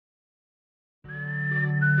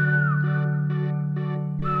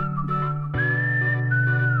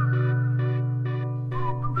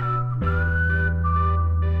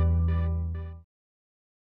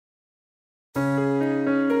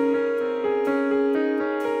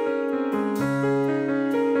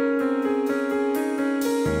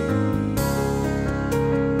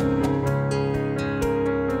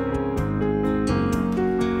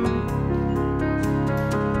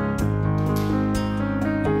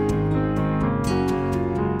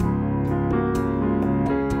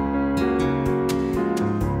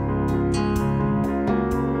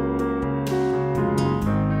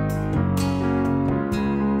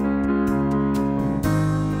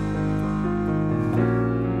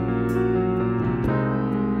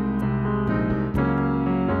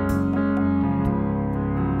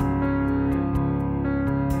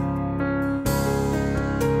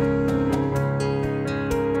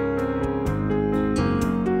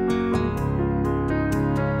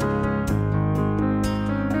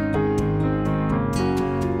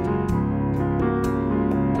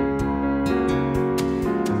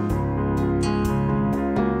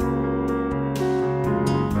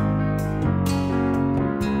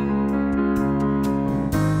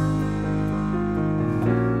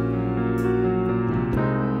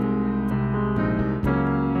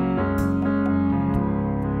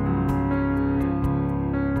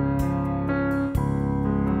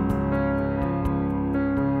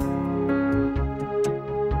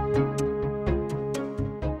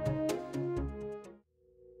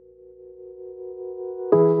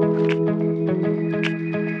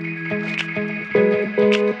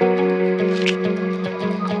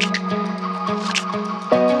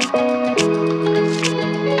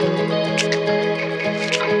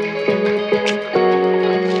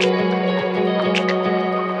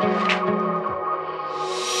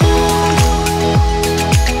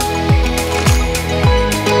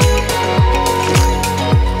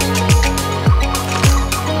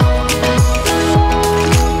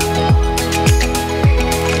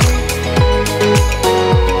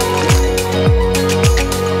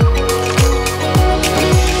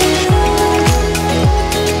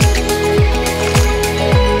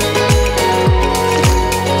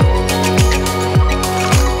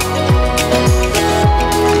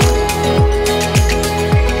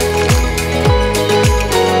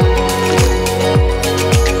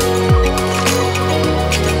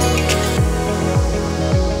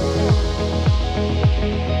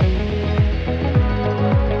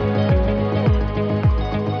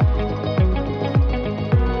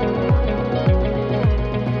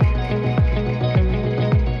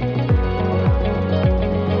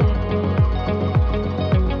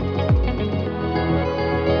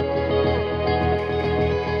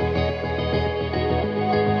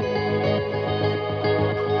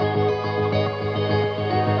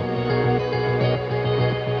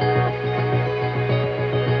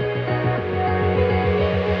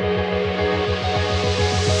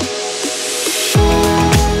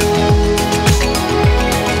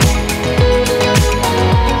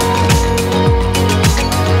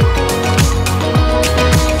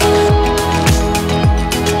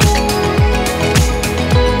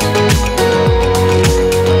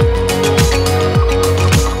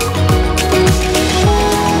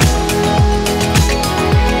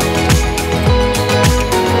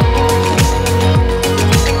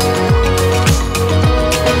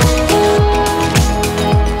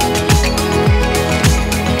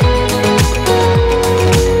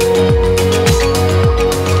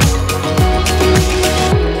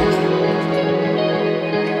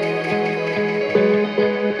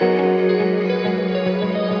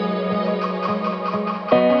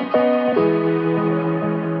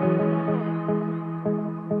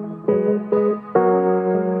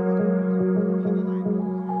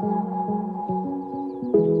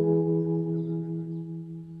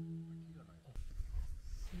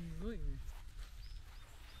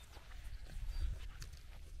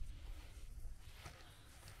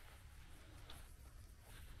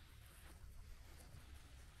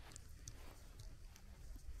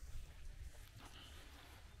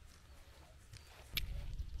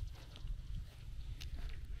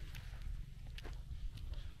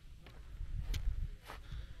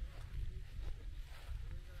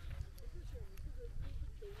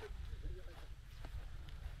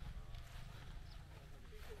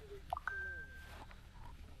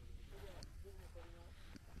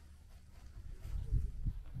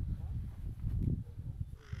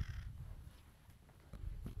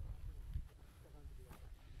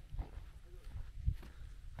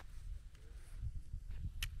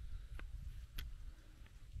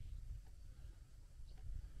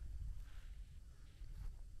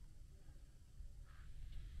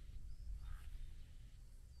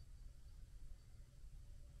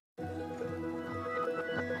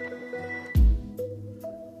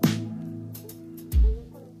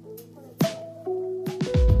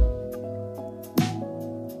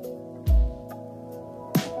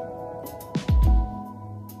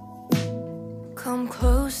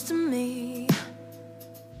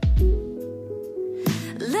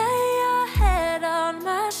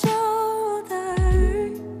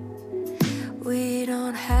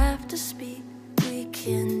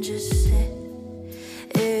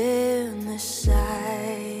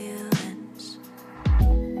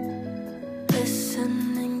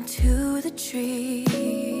trees,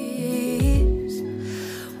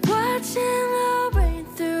 watching the rain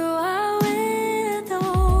through our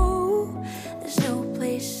window. There's no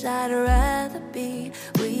place I'd rather be.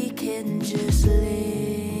 We can just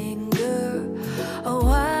linger a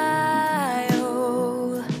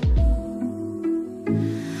while.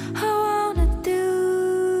 I wanna do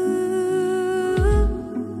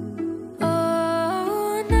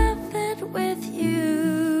nothing with you.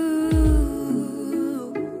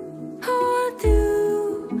 I wanna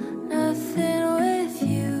do nothing with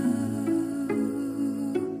you.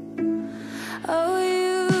 Oh,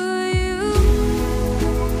 you.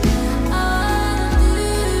 I wanna do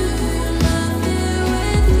nothing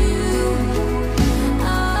with you. I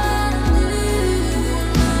wanna do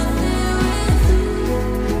nothing with you.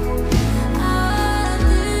 I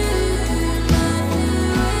wanna do nothing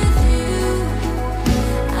with you.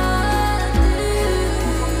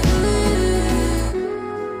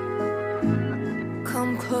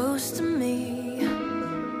 Come close to me.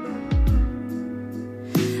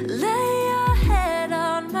 Lay your head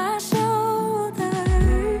on my shoulder.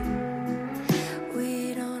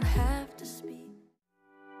 We don't have to speak.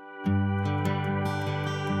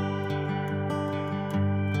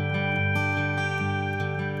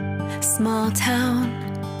 Small town,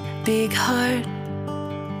 big heart,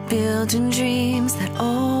 building dreams that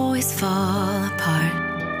always fall apart.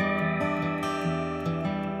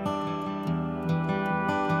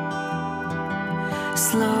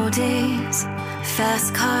 Slow days,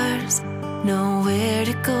 fast cars, nowhere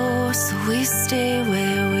to go, so we stay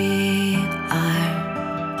where we are.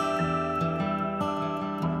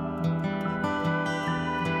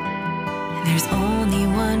 There's only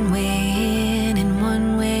one way in and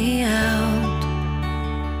one way out.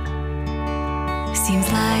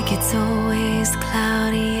 Seems like it's always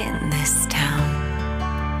cloudy in this town.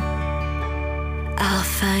 I'll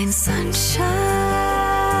find sunshine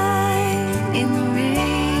in the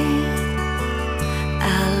rain.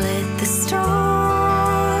 I'll let the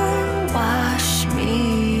storm wash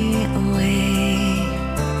me away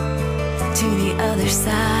to the other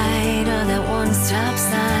side of that one-stop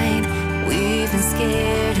sign. We've been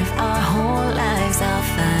scared of our whole lives. I'll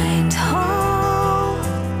find hope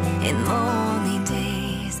in lonely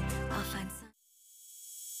days. I'll find some.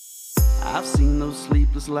 I've seen those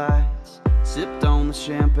sleepless lights, sipped on the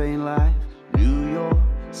champagne life. New York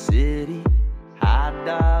City, high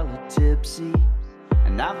dollar tipsy,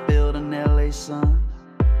 and I felt an LA sun,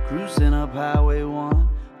 cruising up Highway 1.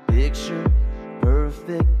 Picture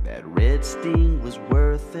perfect, that red sting was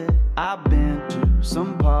worth it. I've been to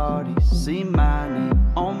some parties, seen my name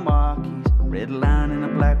on marquees, red line in a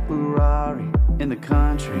black Ferrari in the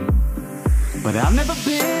country. But I've never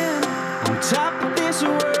been on top of this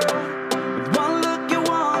world. With one look at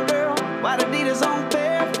one girl, white Adidas on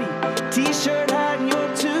bare feet, t-shirt hiding your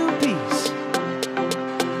two-piece,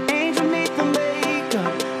 angel neath the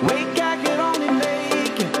makeup, wake I could only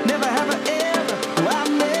make it. Never have I ever, oh,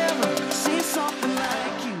 I've never seen something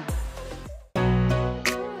like you.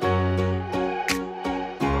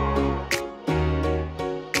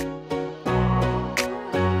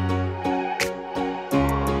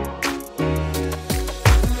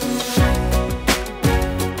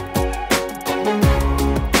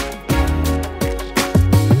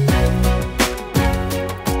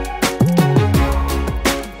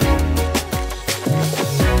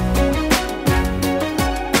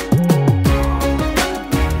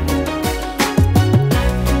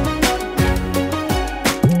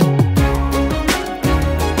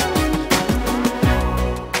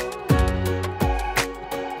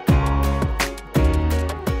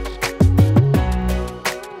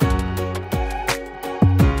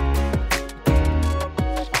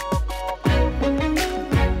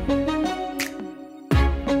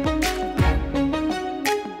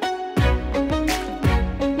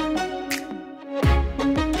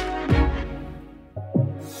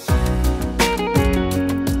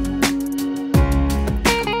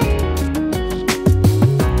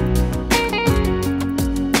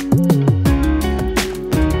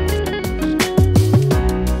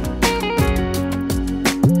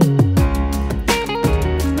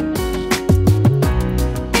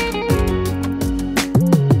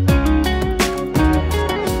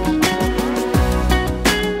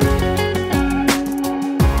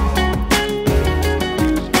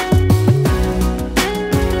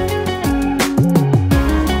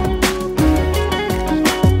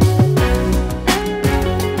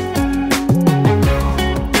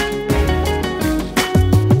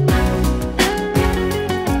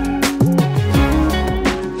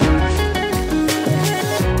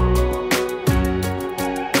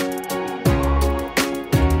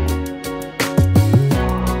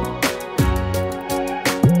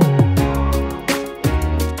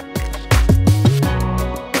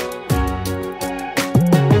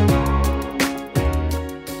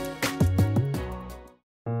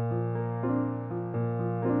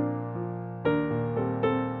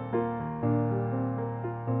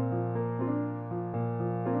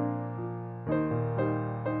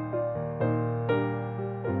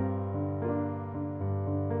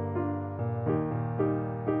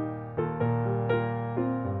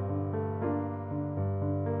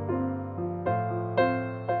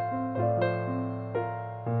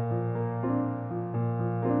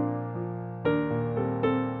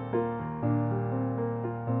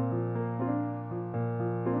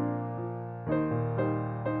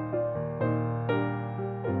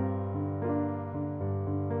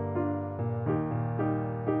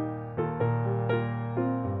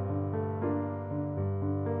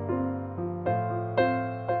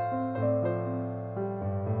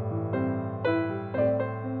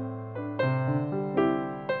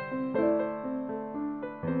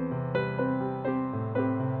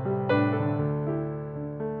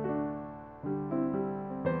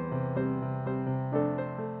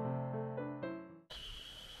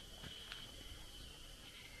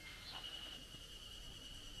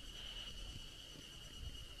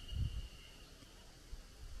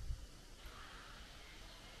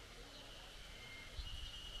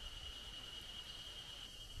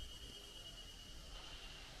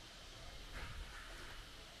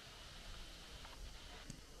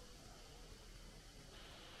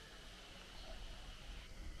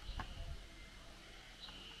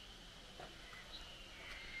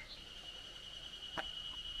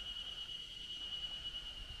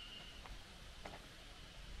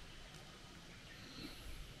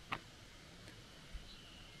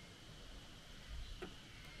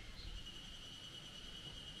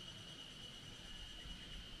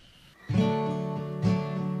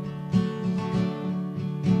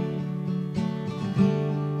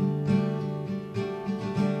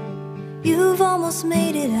 almost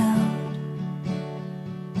made it out.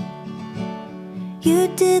 You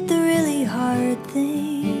did the really hard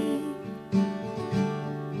thing.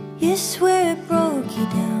 You swear it broke you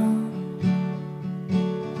down,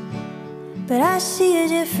 but I see a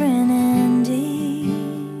different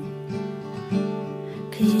ending.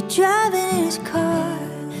 'Cause you're driving in his car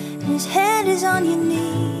and his hand is on your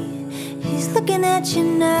knee. He's looking at you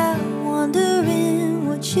now, wondering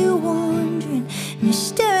what you're wondering. And you're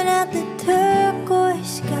staring at the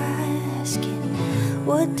turquoise sky, asking,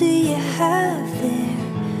 what do you have there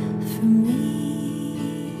for me?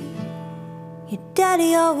 Your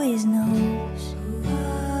daddy always knows.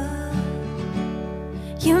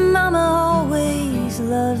 Your mama always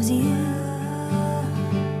loves you.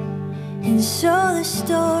 And so the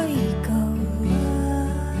story goes,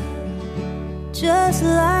 just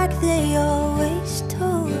like they always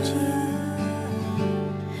told you.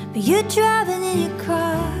 But you're driving in your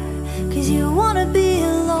car 'cause you wanna be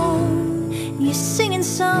alone. And you're singing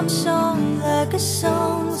some song like a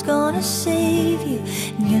song's gonna save you.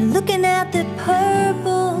 And you're looking at the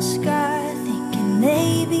purple sky, thinking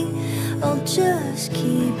maybe I'll just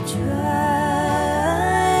keep driving.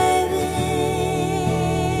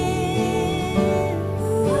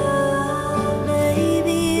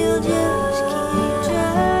 Maybe you'll just keep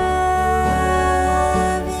driving.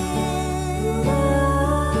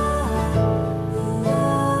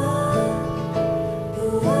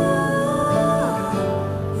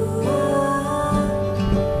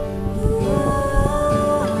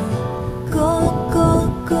 Go, go,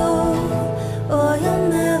 go, or you'll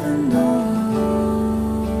never know.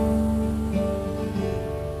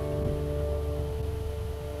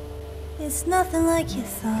 It's nothing like you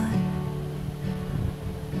thought.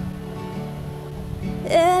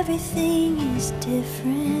 Everything is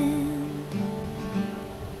different.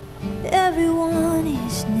 Everyone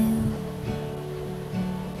is new.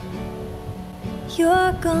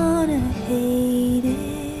 You're gonna hate